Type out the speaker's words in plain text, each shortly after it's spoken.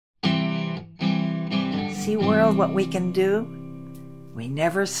See, world, what we can do? We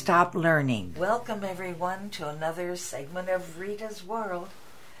never stop learning. Welcome, everyone, to another segment of Rita's World.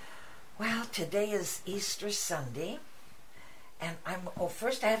 Well, today is Easter Sunday, and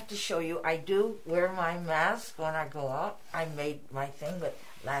first I have to show you, I do wear my mask when I go out. I made my thing with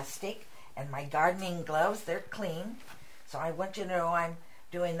elastic, and my gardening gloves, they're clean, so I want you to know I'm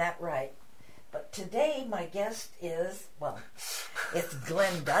doing that right. But today, my guest is, it's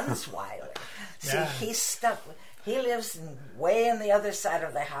Glenn Dunsweiler. Yeah. See, he's stuck. He lives way on the other side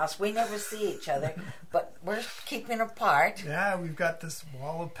of the house. We never see each other, but we're keeping apart. Yeah, we've got this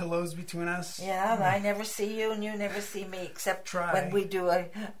wall of pillows between us. Yeah, and I never see you, and you never see me, except when we do a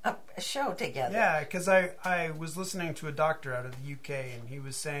show together. Yeah, because I was listening to a doctor out of the UK, and he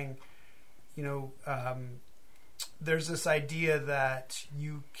was saying, there's this idea that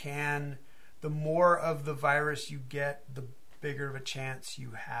the more of the virus you get, the bigger of a chance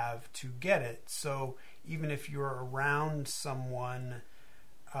you have to get it. So even if you're around someone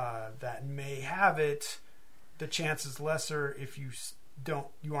that may have it, the chance is lesser if you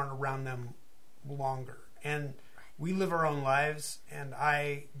aren't around them longer. And we live our own lives, and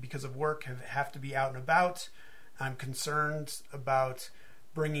I, because of work, have to be out and about. I'm concerned about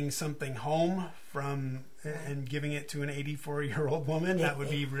bringing something home and giving it to an 84-year-old woman. That would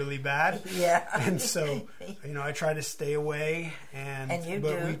be really bad. Yeah. And so, I try to stay away. And you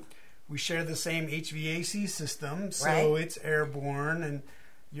do. We share the same HVAC system, so right. It's airborne, and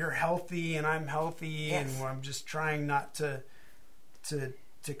you're healthy and I'm healthy, yes. And I'm just trying not to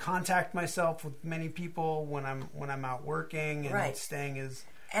contact myself with many people when I'm out working, and right. staying as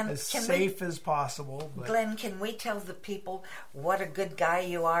safe as possible. But Glenn, can we tell the people what a good guy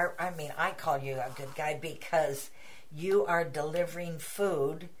you are? I mean, I call you a good guy because you are delivering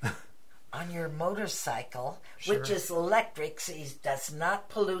food on your motorcycle, sure. which is electric, so he does not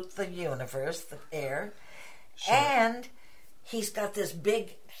pollute the universe, the air. Sure. And he's got this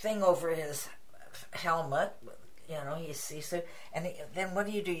big thing over his helmet, you see. So, and then what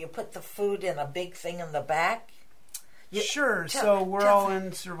do? You put the food in a big thing in the back? Sure. So we're all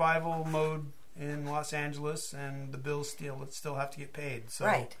in survival mode in Los Angeles, and the bills still have to get paid. So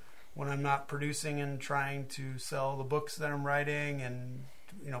right. when I'm not producing and trying to sell the books that I'm writing, and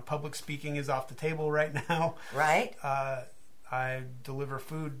public speaking is off the table right now. Right. I deliver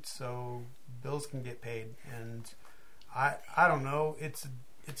food so bills can get paid, and I don't know. It's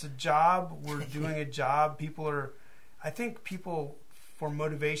a job. We're doing a job. I think people for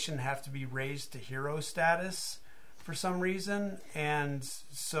motivation have to be raised to hero status for some reason, and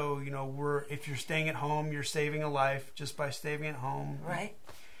so if you're staying at home, you're saving a life just by staying at home, right?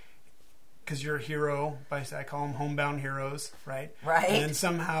 Because you're a hero. I call them homebound heroes, right? Right. And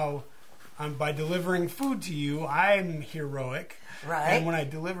somehow, by delivering food to you, I'm heroic, right? And when I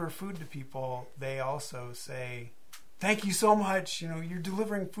deliver food to people, they also say, "Thank you so much. You're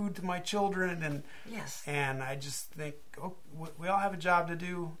delivering food to my children," and yes. And I just think, we all have a job to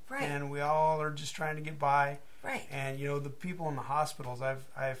do, right? And we all are just trying to get by. Right. And the people in the hospitals, I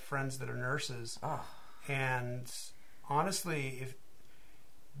have friends that are nurses. Oh. And honestly, if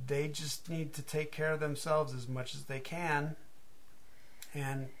they just need to take care of themselves as much as they can.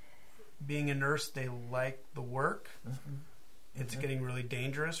 And being a nurse, they like the work. Mm-hmm. It's getting really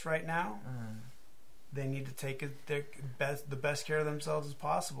dangerous right now. Mm. They need to take the best care of themselves as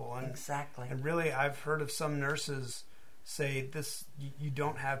possible. And, exactly. And really, I've heard of some nurses say, you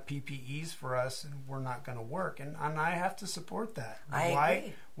don't have PPEs for us, and we're not going to work, and I have to support that. I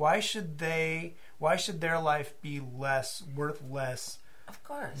agree. Why should their life be worth less, of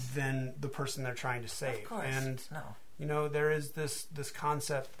course, than the person they're trying to save? Of course. And no. There is this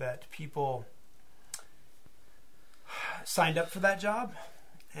concept that people signed up for that job,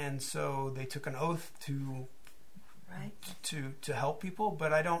 and so they took an oath to help people,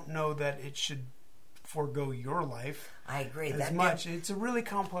 but I don't know that it should forego your life. I agree. As much. It's a really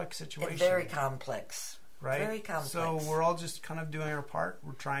complex situation. It's very complex. Right? Very complex. So we're all just kind of doing our part.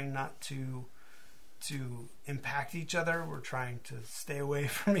 We're trying not to impact each other. We're trying to stay away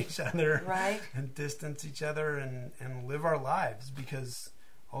from each other. Right. And distance each other and live our lives, because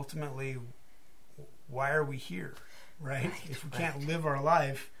ultimately, why are we here? Right? If we can't live our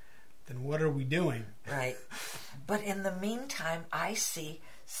life, then what are we doing? Right. But in the meantime, I see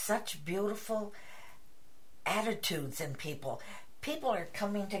such beautiful attitudes in people. People are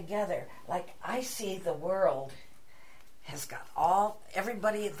coming together. Like, I see the world has got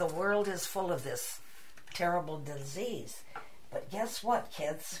the world is full of this terrible disease. But guess what,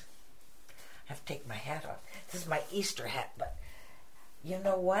 kids? I have to take my hat off. This is my Easter hat, but you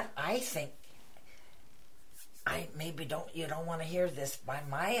know what? I think you don't want to hear this, but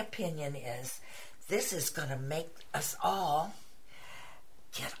my opinion is this is going to make us all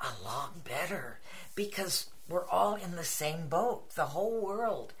get along better because we're all in the same boat, the whole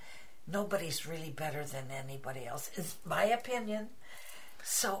world. Nobody's really better than anybody else, is my opinion.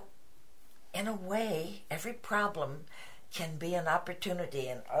 So, in a way, every problem can be an opportunity.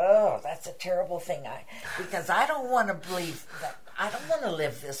 And, that's a terrible thing. Because I don't want to believe that. I don't want to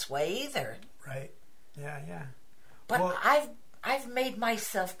live this way either. Right. Yeah. But I've made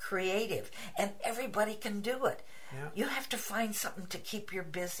myself creative, and everybody can do it. Yeah. You have to find something to keep you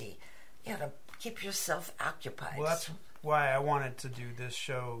busy. You know, to keep yourself occupied. Well, that's why I wanted to do this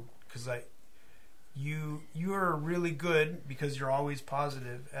show, because you are really good, because you're always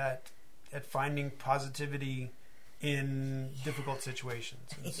positive at finding positivity in difficult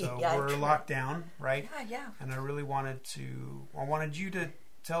situations. And so we're locked down, right? Yeah. And I really wanted you to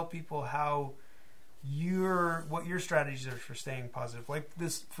tell people how what your strategies are for staying positive. Like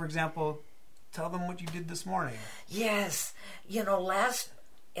this, for example, tell them what you did this morning. Yes. You know,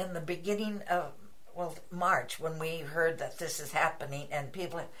 in the beginning of March, when we heard that this is happening, and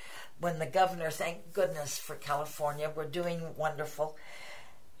when the governor, thank goodness for California, we're doing wonderful.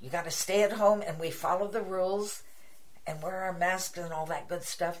 You got to stay at home, and we follow the rules and wear our masks and all that good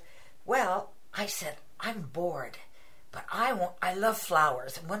stuff. Well, I said, I'm bored, but I love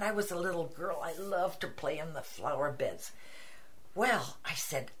flowers. And when I was a little girl, I loved to play in the flower beds. Well, I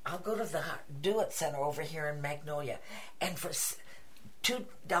said, I'll go to the Do It Center over here in Magnolia, and for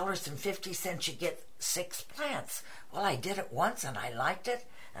 $2.50 you get 6 plants. Well, I did it once and I liked it,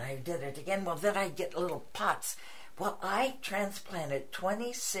 and I did it again. Well, then I get little pots. Well, I transplanted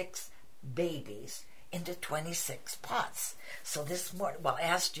 26 babies into 26 pots. So this morning, I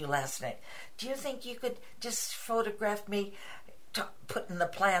asked you last night, do you think you could just photograph me putting the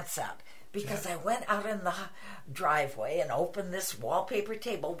plants out? Because I went out in the driveway and opened this wallpaper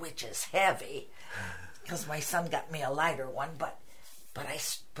table, which is heavy, because my son got me a lighter one, but I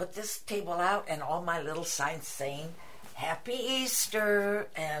put this table out and all my little signs saying Happy Easter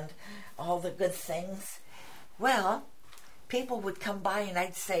and all the good things. Well, people would come by and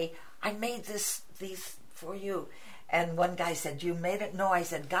I'd say, I made these for you. And one guy said, you made it? No, I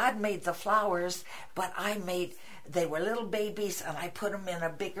said, God made the flowers, but they were little babies, and I put them in a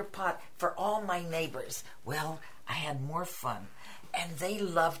bigger pot for all my neighbors. Well, I had more fun, and they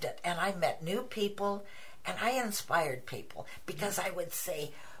loved it. And I met new people, and I inspired people, because I would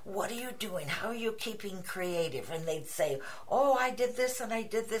say, what are you doing? How are you keeping creative? And they'd say, I did this, and I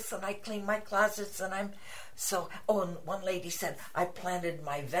did this, and I cleaned my closets, and and one lady said, I planted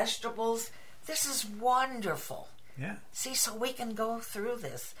my vegetables. This is wonderful. Yeah. See, so we can go through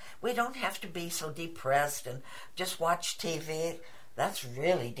this. We don't have to be so depressed and just watch TV. That's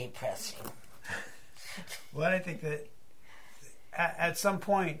really depressing. Well, I think that at some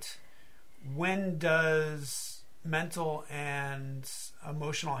point, when does mental and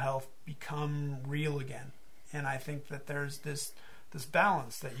emotional health become real again? And I think that there's this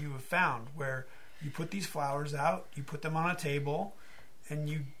balance that you have found where you put these flowers out, you put them on a table, and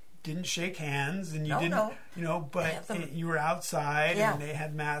you didn't shake hands, and you but you were outside, and they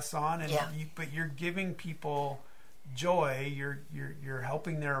had masks on, and but you're giving people joy. You're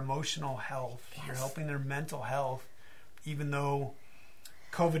helping their emotional health. Yes. You're helping their mental health, even though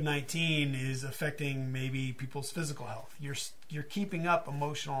COVID-19 is affecting maybe people's physical health. You're keeping up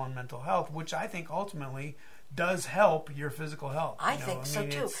emotional and mental health, which I think ultimately does help your physical health. I think so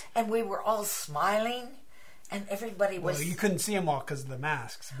too. And we were all smiling. And everybody was... Well, you couldn't see them all because of the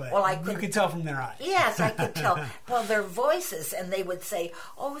masks, but you could tell from their eyes. Yes, I could tell. Well, their voices, and they would say,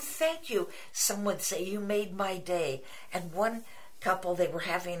 thank you. Some would say, you made my day. And one couple, they were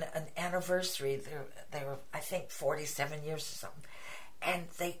having an anniversary. They were, I think, 47 years or something. And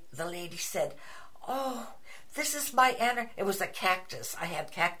the lady said, this is my It was a cactus. I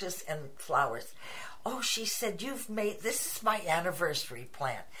had cactus and flowers. She said, this is my anniversary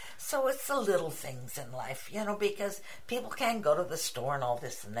plant. So it's the little things in life, because people can go to the store and all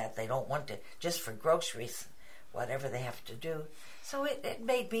this and that. They don't want to, just for groceries, whatever they have to do. So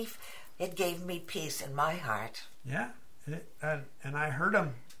it gave me peace in my heart. Yeah, and I heard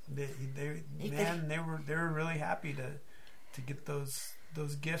them. They were really happy to get those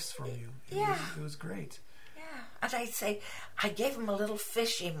gifts from you. It was great. And I'd say, I gave them a little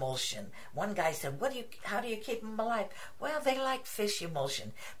fish emulsion. One guy said, how do you keep them alive? Well, they like fish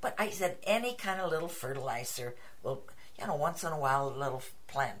emulsion. But I said, any kind of little fertilizer will, once in a while, a little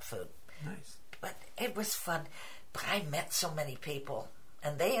plant food. Nice. But it was fun. But I met so many people,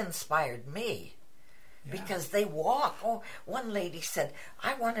 and they inspired me. because they walk. Oh, one lady said,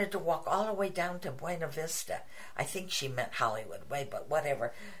 I wanted to walk all the way down to Buena Vista. I think she meant Hollywood Way, but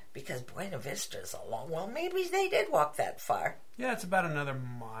whatever, because Buena Vista is a long, well, maybe they did walk that far. Yeah, it's about another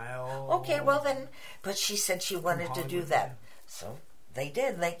mile. Okay, well then, but she said she wanted to do that. Yeah. So they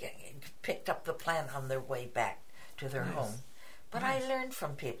did. They picked up the plan on their way back to their home. But I learned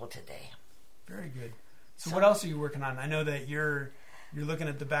from people today. Very good. So what else are you working on? I know that you're looking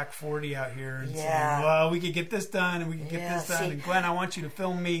at the back 40 out here and saying, well, we could get this done and we could get this done. And Glenn, I want you to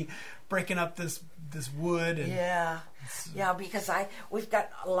film me breaking up this wood. And because we've got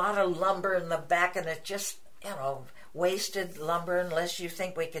a lot of lumber in the back, and it just, wasted lumber. Unless you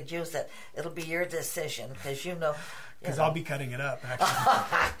think we could use it, it'll be your decision, because because I'll be cutting it up,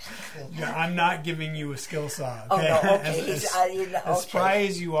 actually. I'm not giving you a skill saw. Okay? Oh, no, okay. As spry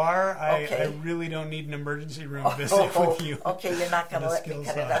as you are, I really don't need an emergency room visit with you. Okay, you're not going to let me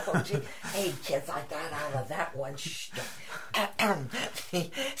cut it up. Oh, gee. Hey, kids, I got out of that one.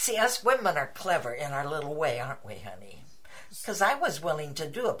 See, us women are clever in our little way, aren't we, honey? Because I was willing to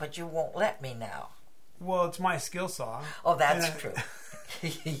do it, but you won't let me now. Well, it's my skill saw. Oh, that's true.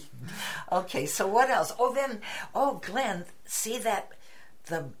 Okay, so what else? Glenn, see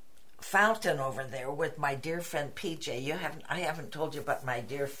the fountain over there with my dear friend PJ. I haven't told you about my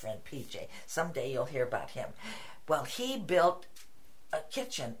dear friend PJ. Someday you'll hear about him. Well, he built a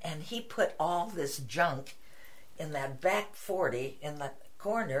kitchen, and he put all this junk in that back 40 in the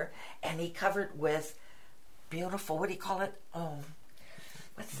corner, and he covered with beautiful, what do you call it? Oh,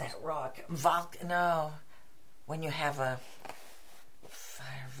 what's that rock? When you have a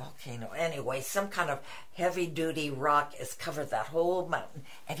volcano. Anyway, some kind of heavy-duty rock has covered that whole mountain,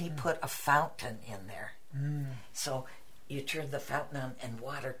 and he put a fountain in there. So you turn the fountain on, and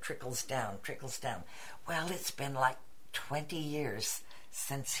water trickles down. Well, it's been like 20 years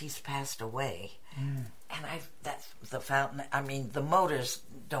since he's passed away, and the fountain. I mean, the motors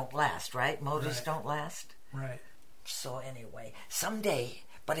don't last, right? Motors don't last, right? So anyway, someday.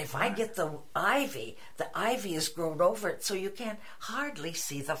 But if I get the ivy has grown over it, so you can hardly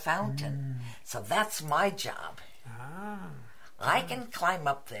see the fountain. So that's my job. I can climb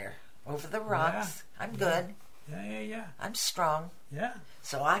up there over the rocks. I'm good. Yeah. I'm strong. Yeah.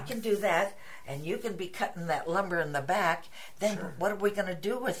 So I can do that, and you can be cutting that lumber in the back. Then what are we going to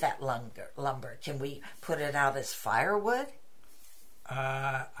do with that lumber? Can we put it out as firewood?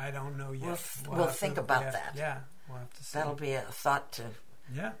 I don't know yet. We'll think about that. Yeah, we'll have to see. That'll be a thought to...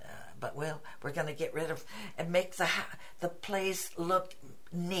 Yeah, but we're going to get rid of and make the place look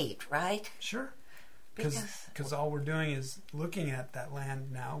neat, right? Sure. Because all we're doing is looking at that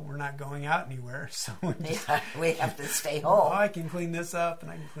land now. We're not going out anywhere, so we have to stay home. I can clean this up, and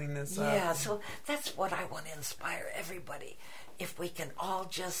I can clean this up. Yeah, so that's what I want to inspire everybody. If we can all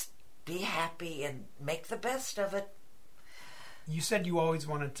just be happy and make the best of it. You said you always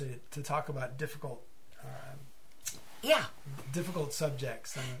wanted to talk about difficult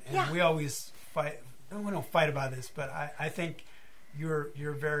subjects, and we always fight. We don't fight about this, but I think you're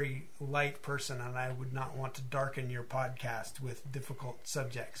a very light person, and I would not want to darken your podcast with difficult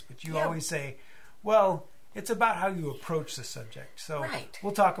subjects. But you always say, well, it's about how you approach the subject. So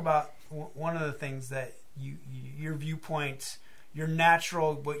we'll talk about one of the things that your viewpoints, your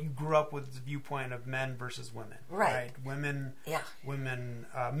natural, what you grew up with, the viewpoint of men versus women. Right? Women.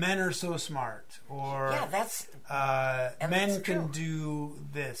 Men are so smart, or that's men that's can do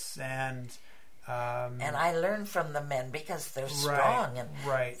this, and I learn from the men because they're strong and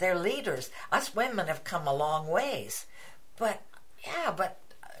they're leaders. Us women have come a long ways, but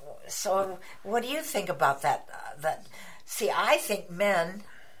so what do you think about that? See, I think men.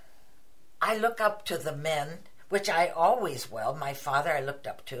 I look up to the men. Which I always will. My father I looked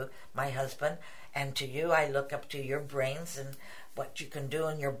up to, my husband, and to you I look up to your brains and what you can do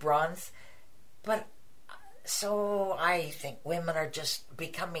in your bronze. But so I think women are just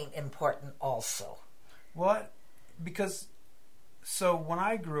becoming important also. What? Because so when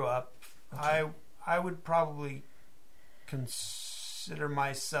I grew up, I would probably consider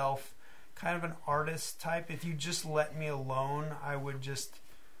myself kind of an artist type. If you just let me alone, I would just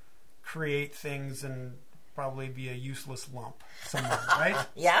create things and probably be a useless lump somewhere, right?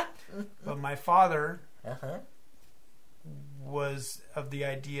 Yeah. But my father was of the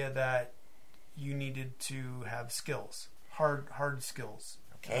idea that you needed to have skills, hard skills.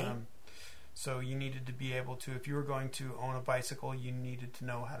 Okay. So you needed to be able to, if you were going to own a bicycle, you needed to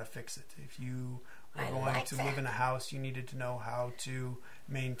know how to fix it. If you were going to live in a house, you needed to know how to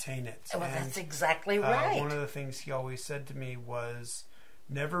maintain it. Well, that's exactly right. One of the things he always said to me was,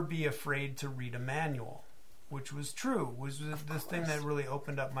 never be afraid to read a manual. Which was true, was this thing that really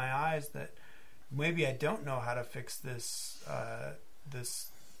opened up my eyes that maybe I don't know how to fix this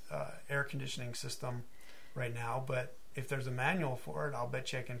air conditioning system right now, but if there's a manual for it, I'll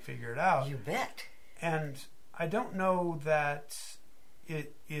bet you I can figure it out. You bet. And I don't know that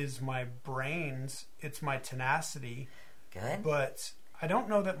it is my brains, it's my tenacity. Good. But I don't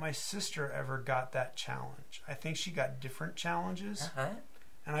know that my sister ever got that challenge. I think she got different challenges. Uh-huh.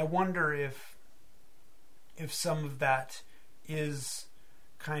 And I wonder if some of that is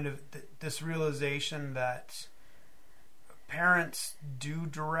kind of this realization that parents do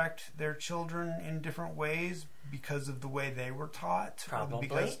direct their children in different ways because of the way they were taught.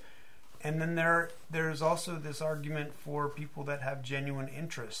 Probably. And then there's also this argument for people that have genuine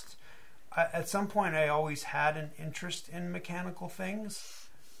interest. At some point, I always had an interest in mechanical things.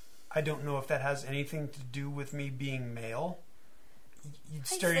 I don't know if that has anything to do with me being male.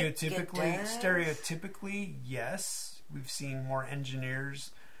 Stereotypically, yes. We've seen more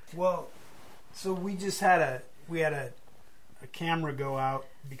engineers. Well, so we just had a camera go out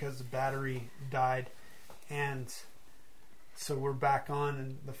because the battery died, and so we're back on.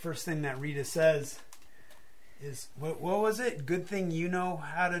 And the first thing that Rita says is, what was it? Good thing you know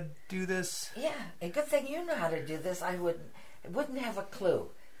how to do this. Yeah, a good thing you know how to do this. I wouldn't have a clue.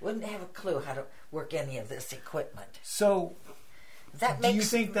 Wouldn't have a clue how to work any of this equipment. So, do you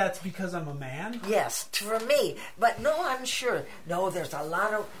think that's because I'm a man? Yes, for me. But no, I'm sure. No, there's a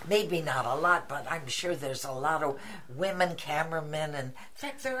lot of, maybe not a lot, but I'm sure there's a lot of women cameramen. And in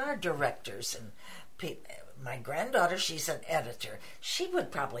fact, there are directors. And my granddaughter, she's an editor. She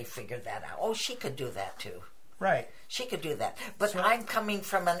would probably figure that out. Oh, she could do that too. Right. She could do that. But I'm coming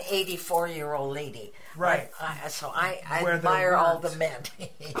from an 84-year-old lady. Right. So I admire all the men.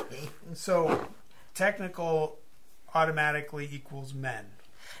 So technical automatically equals men.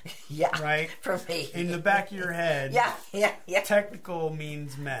 Yeah. Right? For me. In the back of your head. Yeah. Technical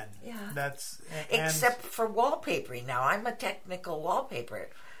means men. Yeah. Except for wallpapering. Now, I'm a technical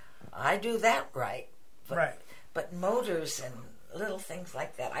wallpaper. I do that right. Right. But motors and little things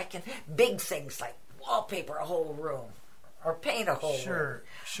like that, I can, big things like wallpaper a whole room or paint a whole room.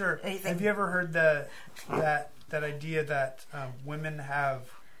 Sure. Anything. Have you ever heard that idea that women have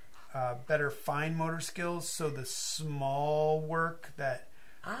better fine motor skills? So the small work that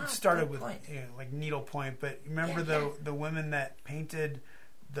started with like needlepoint, but remember the women that painted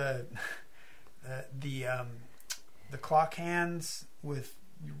the clock hands with,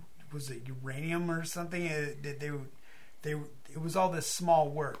 was it uranium or something? It was all this small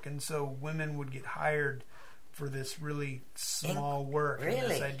work, and so women would get hired for this really small work. Really?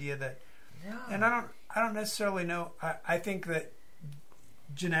 And this idea that, no. And I don't necessarily know. I think that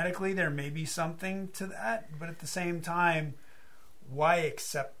genetically there may be something to that, but at the same time, why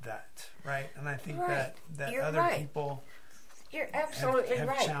accept that, right? And I think that You're other right. people You're absolutely have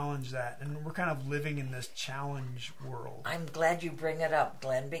right. challenged that, and we're kind of living in this challenge world. I'm glad you bring it up,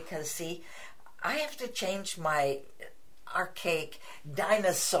 Glenn, because see, I have to change my archaic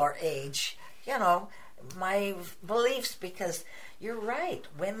dinosaur age, my beliefs, because you're right.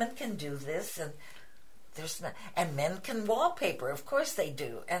 Women can do this, and and men can wallpaper. Of course they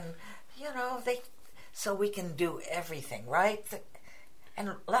do, and so we can do everything, right? And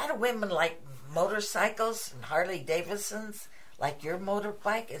a lot of women like motorcycles and Harley Davidsons, like your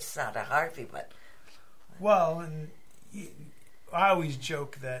motorbike. It's not a Harvey, but and I always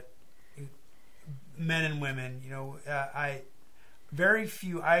joke that men and women, I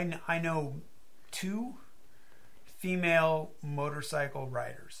know 2 female motorcycle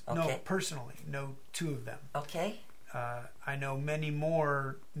riders. Okay. No, personally, know 2 of them. Okay. I know many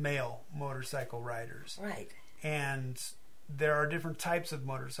more male motorcycle riders. Right. And there are different types of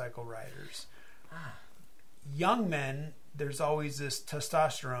motorcycle riders. Young men, there's always this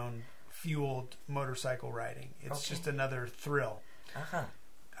testosterone-fueled motorcycle riding. It's just another thrill.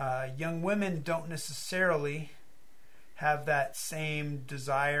 Young women don't necessarily have that same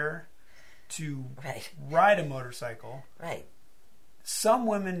desire to ride a motorcycle. Right. Some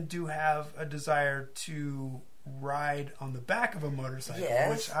women do have a desire to ride on the back of a motorcycle,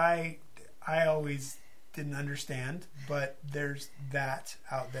 which I always didn't understand, but there's that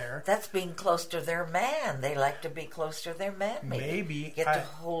out there. That's being close to their man. They like to be close to their man. Maybe. Get to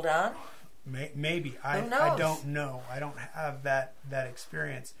hold on. Maybe. Who knows? I don't know. I don't have that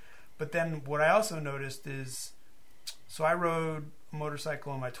experience. But then what I also noticed is, so I rode a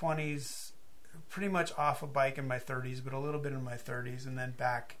motorcycle in my 20s, pretty much off a bike in my 30s, but a little bit in my 30s, and then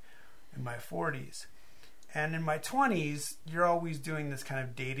back in my 40s. And in my 20s, you're always doing this kind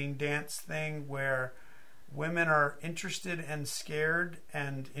of dating dance thing where women are interested and scared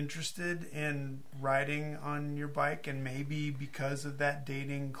and interested in riding on your bike, and maybe because of that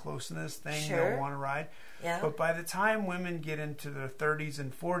dating closeness thing, they'll want to ride. Yeah. But by the time women get into their 30s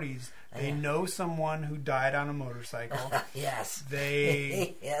and 40s, they know someone who died on a motorcycle. Yes.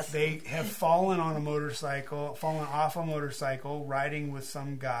 They yes. they have fallen off a motorcycle, riding with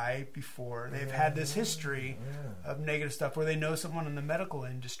some guy before. They've had this history of negative stuff, where they know someone in the medical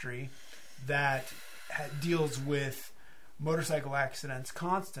industry that deals with motorcycle accidents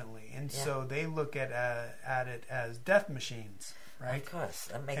constantly, and so they look at it as death machines, right? Of course,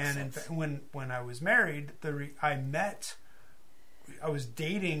 that makes sense. And when I was married, I was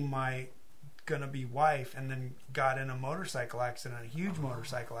dating my gonna-be wife, and then got in a motorcycle accident, a huge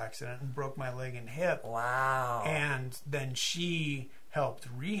motorcycle accident, and broke my leg and hip. Wow. And then she helped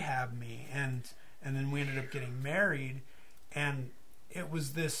rehab me, and then we ended up getting married, and it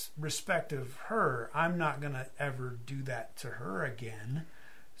was this respect of her. I'm not going to ever do that to her again.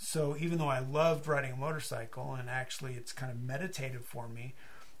 So even though I loved riding a motorcycle, and actually it's kind of meditative for me,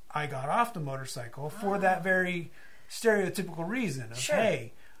 I got off the motorcycle for that very stereotypical reason of,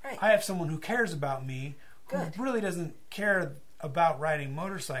 hey, I have someone who cares about me, who really doesn't care about riding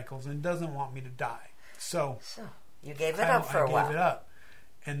motorcycles and doesn't want me to die. So you gave it up for a while. I gave it up.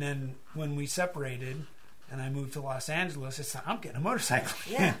 And then when we separated, and I moved to Los Angeles, it's like, I'm getting a motorcycle.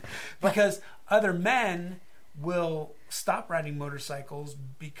 Yeah. Because other men will stop riding motorcycles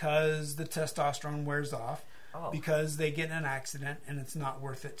because the testosterone wears off, because they get in an accident and it's not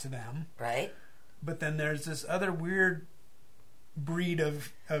worth it to them. Right. But then there's this other weird breed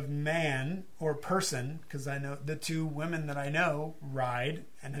of man or person, because I know the two women that I know ride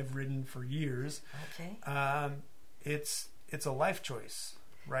and have ridden for years. Okay. It's a life choice,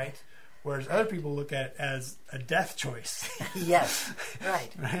 right? Whereas other people look at it as a death choice. Yes, right.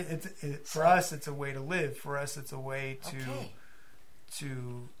 Right. For us, it's a way to live. For us, it's a way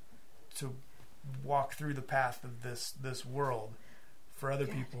to walk through the path of this world. For other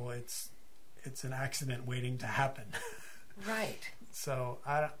people, it's an accident waiting to happen. Right. So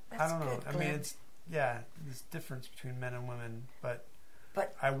I don't know. Good, I mean, there's difference between men and women, but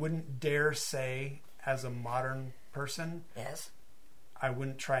I wouldn't dare say, as a modern person, I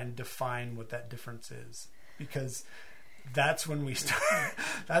wouldn't try and define what that difference is, because that's when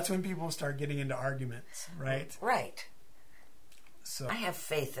people start getting into arguments, right? Right. So I have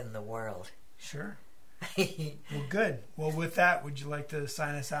faith in the world. Sure. Well, good. Well, with that, would you like to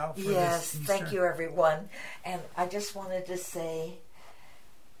sign us out for this Easter? Thank you, everyone. And I just wanted to say,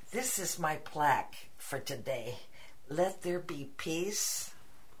 this is my plaque for today. Let there be peace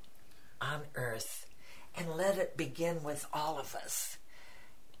on earth, and let it begin with all of us.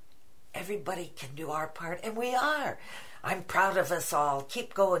 Everybody can do our part, and we are. I'm proud of us all.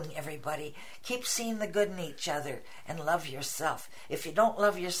 Keep going, everybody. Keep seeing the good in each other, and love yourself. If you don't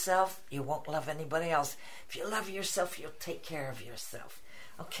love yourself, you won't love anybody else. If you love yourself, you'll take care of yourself.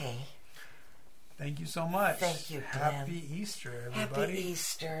 Okay. Thank you so much. Thank you, Glenn. Happy Easter, everybody. Happy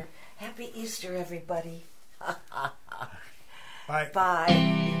Easter. Happy Easter, everybody. Bye.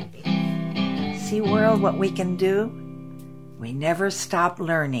 Bye. See, world, what we can do? We never stop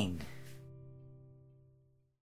learning.